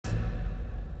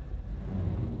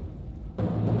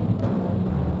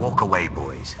Walk away,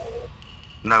 boys.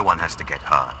 No one has to get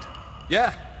hurt.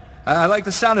 Yeah, I like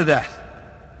the sound of that.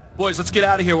 Boys, let's get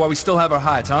out of here while we still have our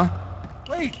hides, huh?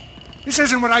 Wait, this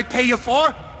isn't what I pay you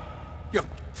for. You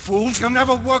fools, you'll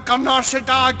never work on Nar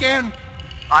Shaddaa again.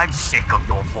 I'm sick of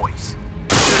your voice.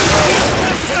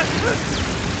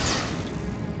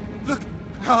 Look,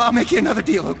 I'll make you another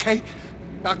deal, okay?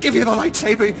 I'll give you the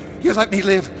lightsaber, you let me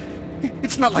live.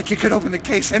 It's not like you could open the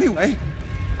case anyway.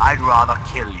 I'd rather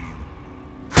kill you.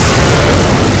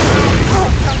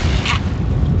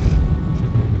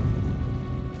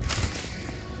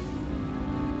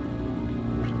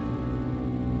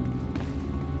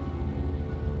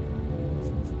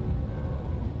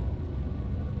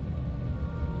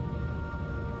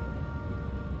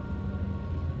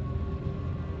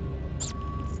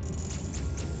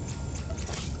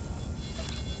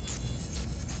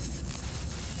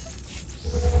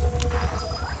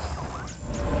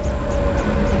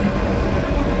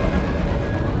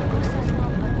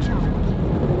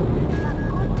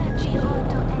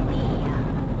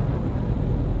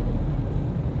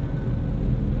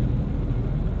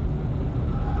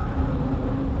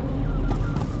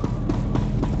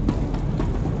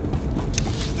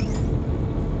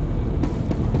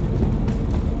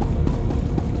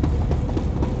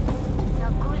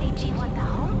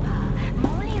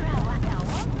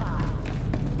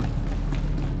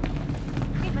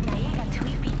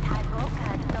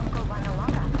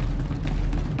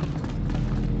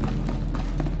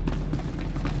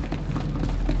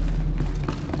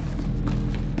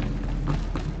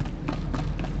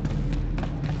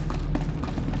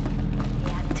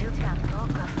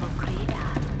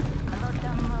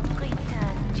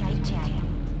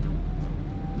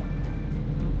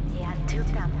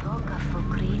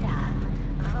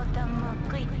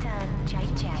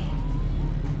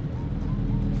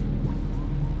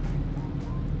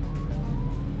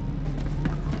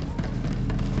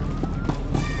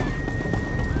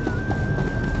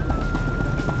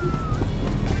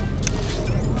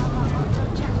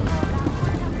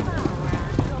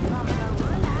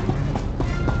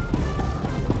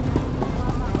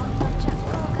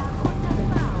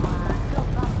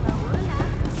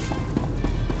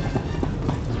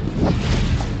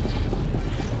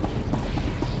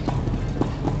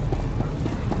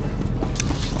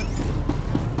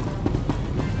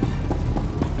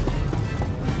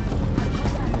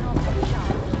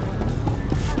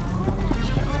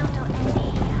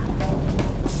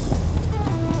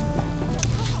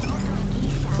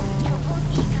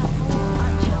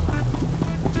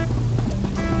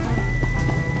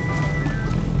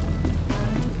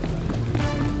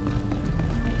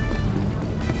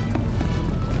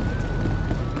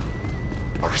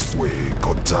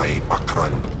 Zai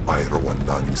akan mayroon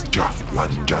ng Jaff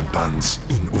Lanjantans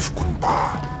in Ufkun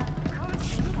pa.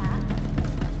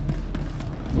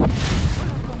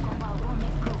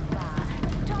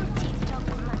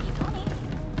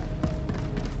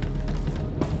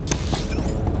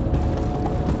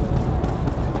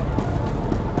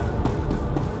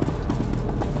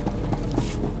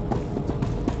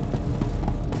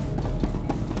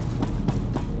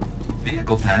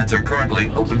 Vehicle pads are currently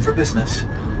open for business.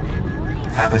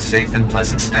 Have a safe and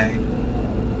pleasant stay.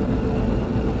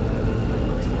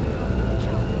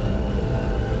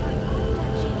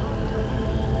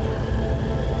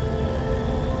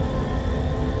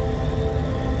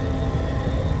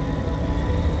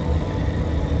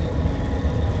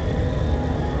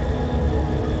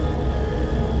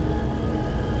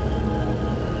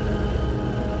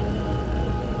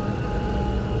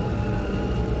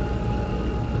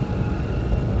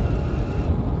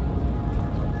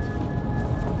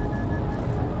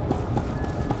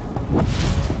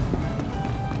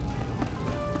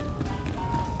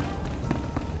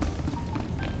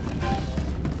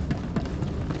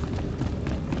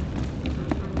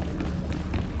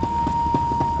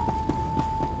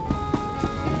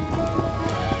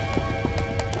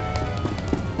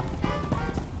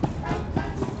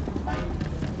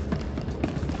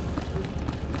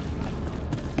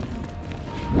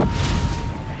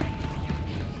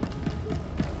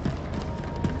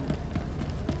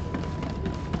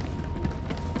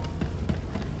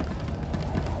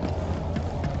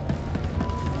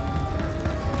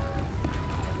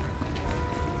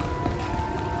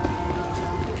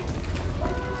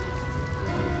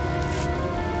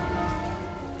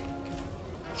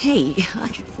 Hey,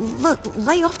 look,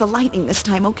 lay off the lightning this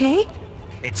time, okay?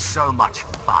 It's so much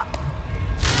fun.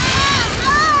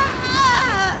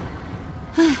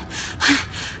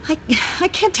 I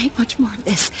can't take much more of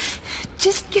this.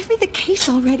 Just give me the case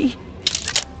already.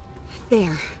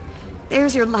 There.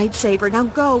 There's your lightsaber. Now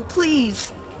go,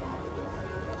 please.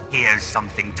 Here's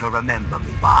something to remember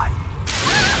me by.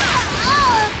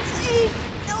 Please,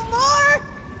 no more!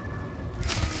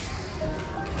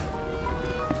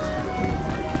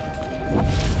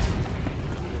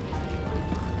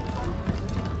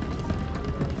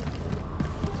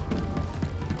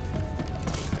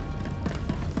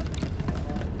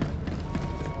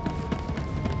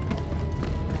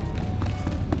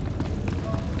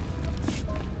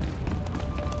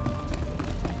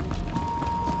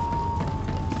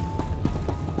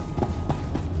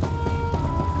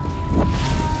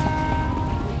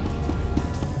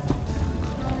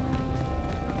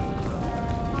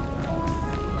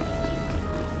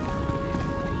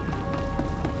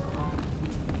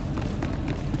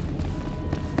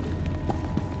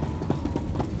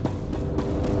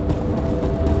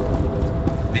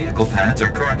 Vehicle pads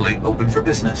are currently open for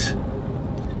business.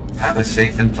 Have a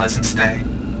safe and pleasant stay.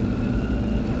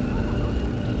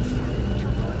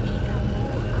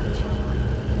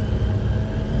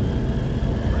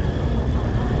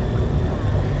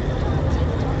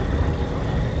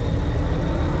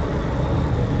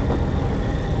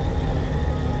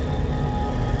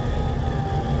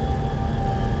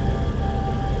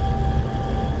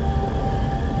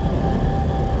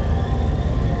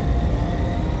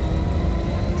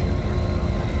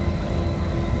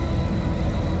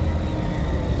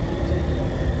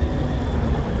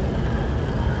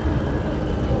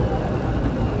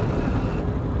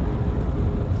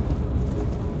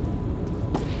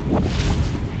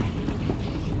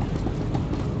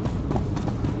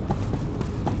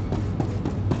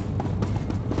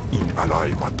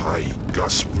 Alay matay,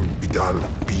 gas bidal,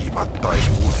 pi matay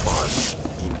ulfas,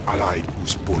 in alay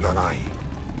us polanay.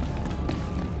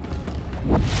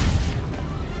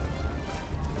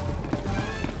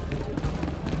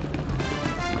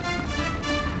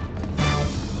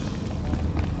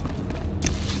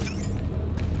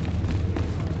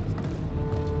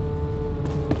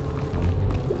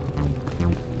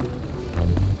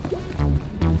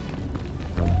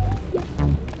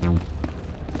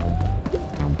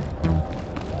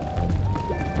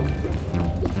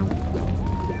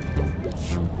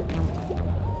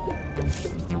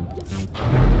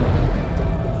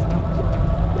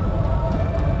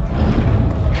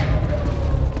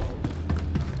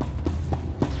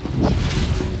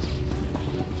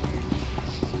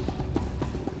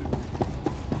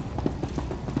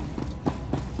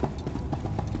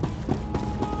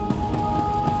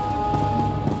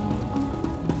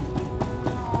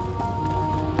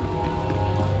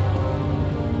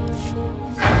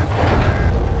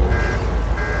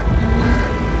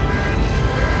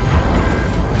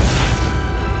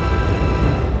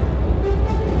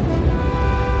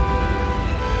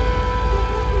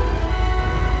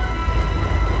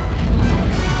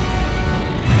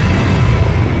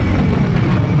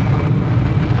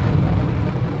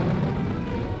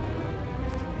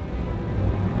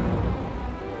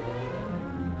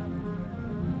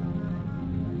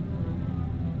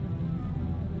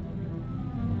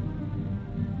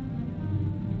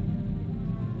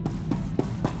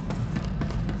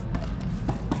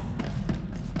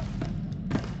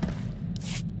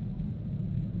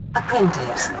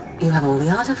 Apprentice, you have all the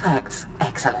artifacts.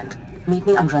 Excellent. Meet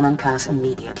me on Drennan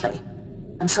immediately.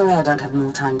 I'm sorry I don't have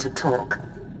more time to talk.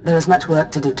 There is much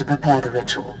work to do to prepare the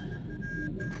ritual.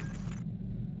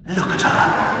 Look at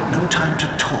her. No time to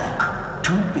talk.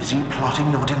 Too busy plotting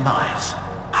your demise.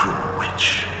 Cruel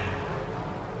witch.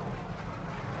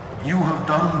 You have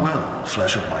done well,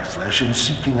 flesh of my flesh, in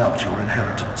seeking out your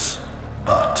inheritance.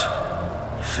 But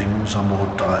things are more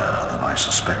dire than I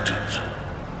suspected.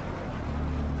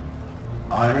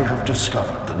 I have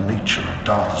discovered the nature of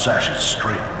Darth Zash's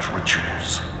strange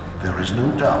rituals. There is no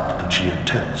doubt that she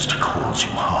intends to cause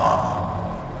you harm.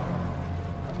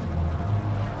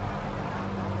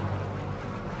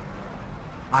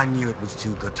 I knew it was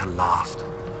too good to last.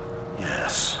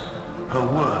 Yes. Her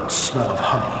words smell of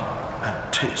honey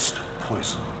and taste of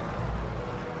poison.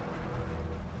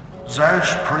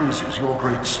 Zash praises your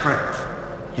great strength,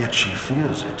 yet she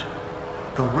fears it.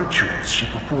 The rituals she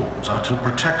performs are to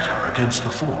protect her against the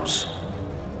Force.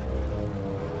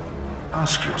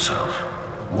 Ask yourself,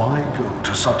 why go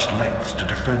to such lengths to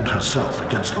defend herself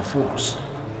against the Force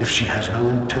if she has no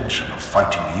intention of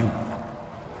fighting you?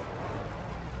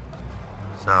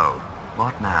 So,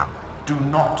 what now? Do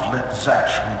not let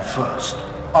Zash win first.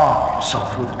 Arm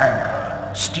yourself with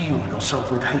anger. Steel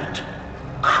yourself with hate.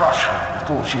 Crush her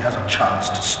before she has a chance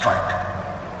to strike.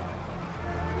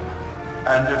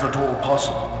 And if at all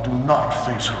possible, do not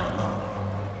face her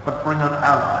alone, but bring an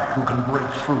ally who can break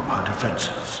through her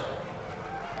defenses.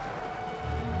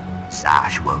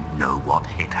 Zash won't know what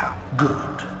hit her.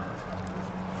 Good.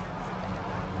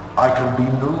 I can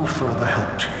be no further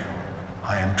help to you.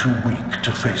 I am too weak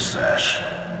to face Zash.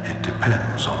 It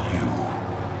depends on you.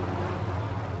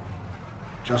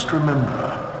 Just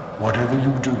remember, whatever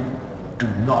you do, do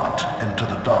not enter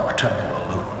the Dark Temple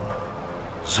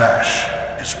alone. Zash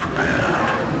is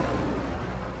prepared.